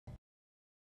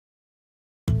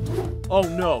Oh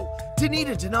no,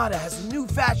 Donita has a new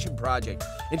fashion project,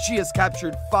 and she has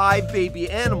captured 5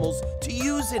 baby animals to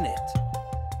use in it.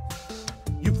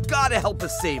 You've got to help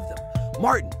us save them.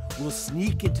 Martin will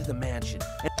sneak into the mansion.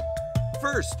 And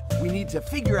first, we need to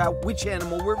figure out which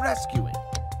animal we're rescuing.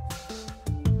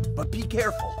 But be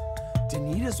careful.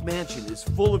 Donita's mansion is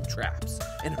full of traps,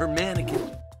 and her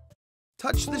mannequin.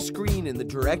 Touch the screen in the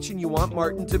direction you want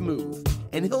Martin to move,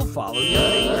 and he'll follow your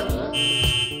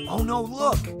finger. Oh no,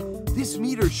 look! This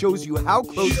meter shows you how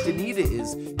close Donita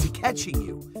is to catching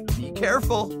you. Be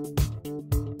careful.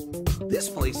 This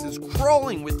place is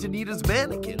crawling with Donita's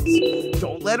mannequins.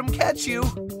 Don't let them catch you.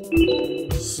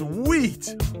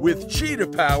 Sweet! With cheetah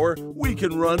power, we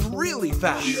can run really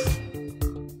fast.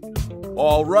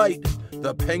 All right,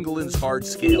 the penguin's hard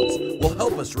scales will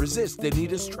help us resist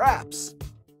Donita's traps.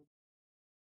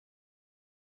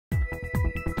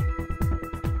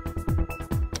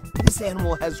 This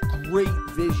animal has great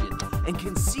vision and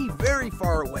can see very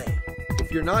far away.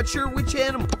 If you're not sure which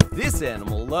animal, this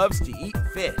animal loves to eat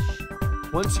fish.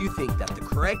 Once you think that the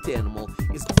correct animal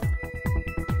is,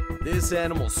 this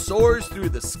animal soars through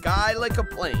the sky like a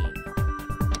plane.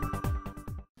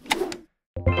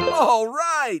 All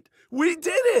right, we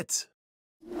did it!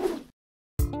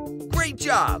 Great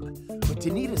job! But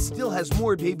Donita still has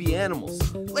more baby animals.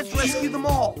 Let's rescue them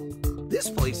all. This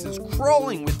place is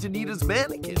crawling with Donita's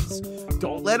mannequins.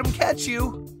 Don't let them catch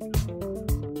you.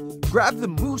 Grab the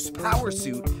moose power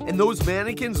suit and those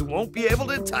mannequins won't be able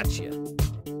to touch you.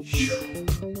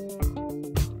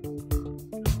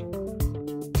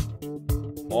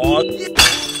 Oh, yeah.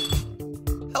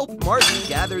 Help Martin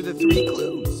gather the 3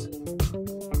 clues.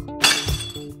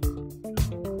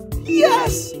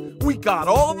 Yes! We got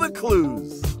all the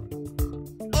clues.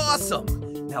 Awesome!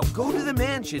 Now go to the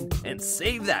mansion and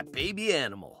save that baby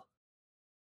animal.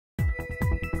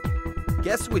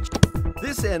 Guess which?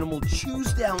 This animal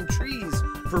chews down trees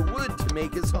for wood to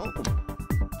make his home.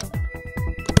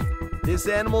 This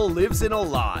animal lives in a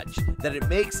lodge that it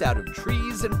makes out of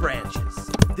trees and branches.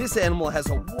 This animal has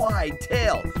a wide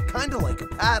tail, kind of like a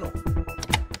paddle.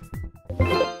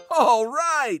 All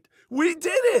right, we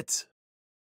did it!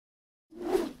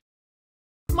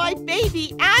 My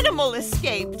baby animal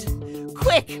escaped!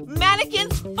 Quick,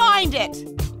 mannequins, find it!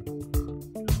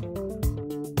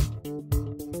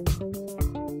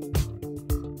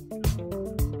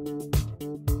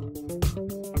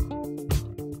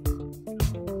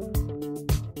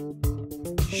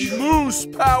 Moose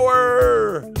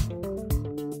power!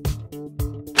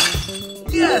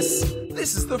 Yes!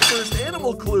 This is the first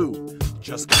animal clue.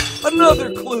 Just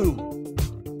another clue.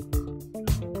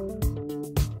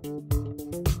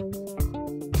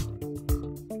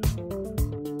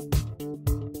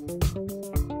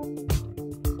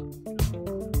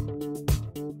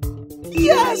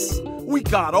 Yes! We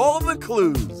got all the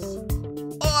clues.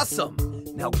 Awesome!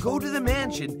 Now go to the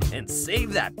mansion and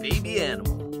save that baby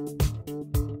animal.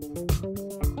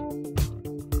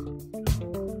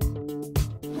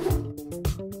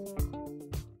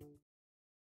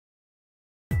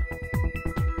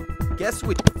 Guess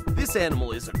which? This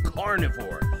animal is a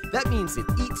carnivore. That means it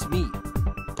eats meat.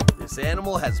 This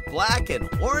animal has black and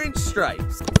orange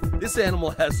stripes. This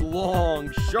animal has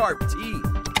long, sharp teeth.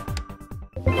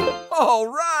 All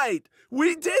right,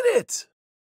 we did it!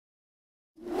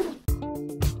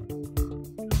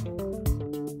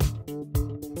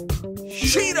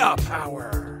 Cheetah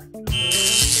power!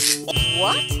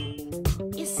 What?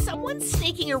 Is someone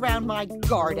sneaking around my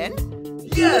garden?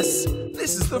 Yes!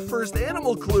 This is the first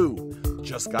animal clue.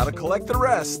 Just gotta collect the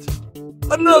rest.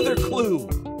 Another clue!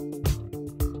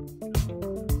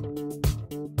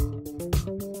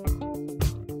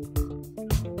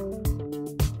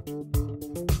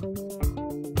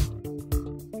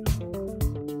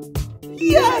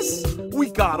 Yes! We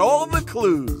got all the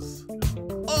clues.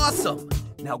 Awesome!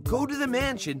 Now go to the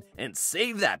mansion and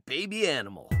save that baby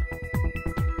animal.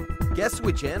 Guess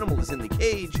which animal is in the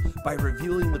cage by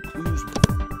revealing the clues.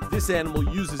 This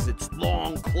animal uses its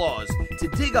long claws to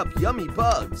dig up yummy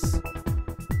bugs.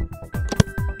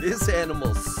 This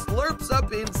animal slurps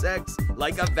up insects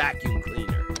like a vacuum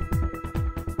cleaner.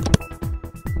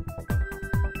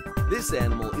 This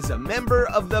animal is a member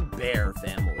of the bear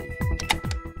family.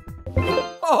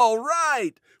 All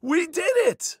right, we did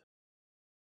it!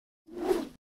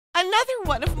 Another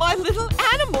one of my little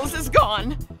animals is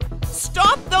gone!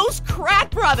 Stop those Kratt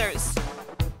brothers!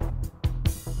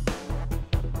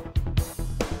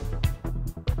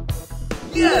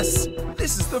 Yes!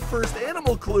 This is the first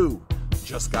animal clue.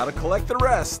 Just gotta collect the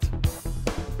rest.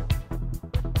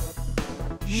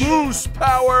 Moose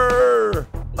power!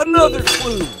 Another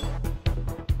clue.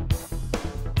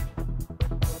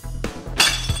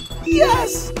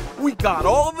 Yes! We got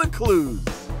all the clues.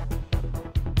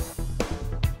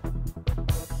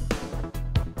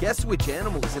 Guess which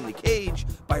animal is in the cage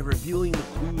by revealing the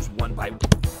clues one by one.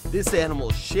 This animal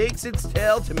shakes its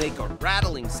tail to make a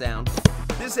rattling sound.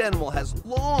 This animal has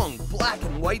long black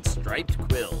and white striped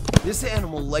quills. This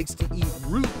animal likes to eat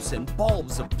roots and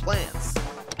bulbs of plants.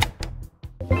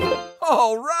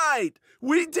 All right,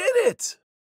 we did it!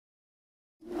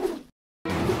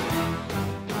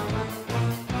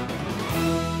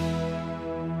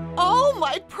 Oh,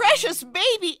 my precious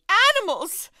baby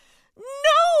animals!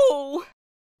 No!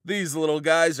 These little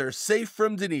guys are safe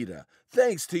from Donita,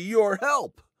 thanks to your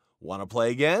help. Want to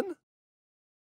play again?